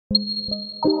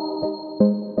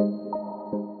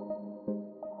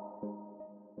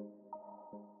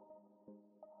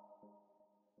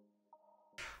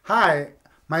Hi,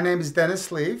 my name is Denis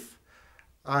Leefe.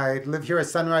 I live here at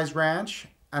Sunrise Ranch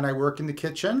and I work in the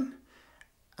kitchen.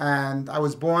 And I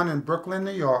was born in Brooklyn,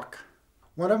 New York.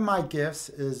 One of my gifts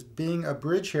is being a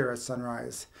bridge here at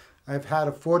Sunrise. I've had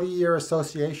a 40-year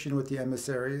association with the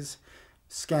emissaries,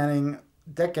 scanning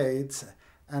decades,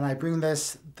 and I bring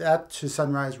that to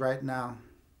Sunrise right now.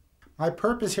 My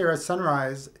purpose here at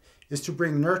Sunrise is to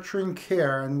bring nurturing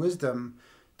care and wisdom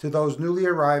to those newly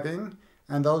arriving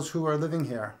and those who are living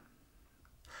here.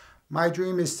 My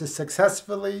dream is to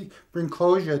successfully bring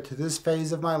closure to this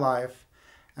phase of my life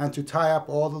and to tie up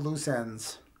all the loose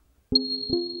ends.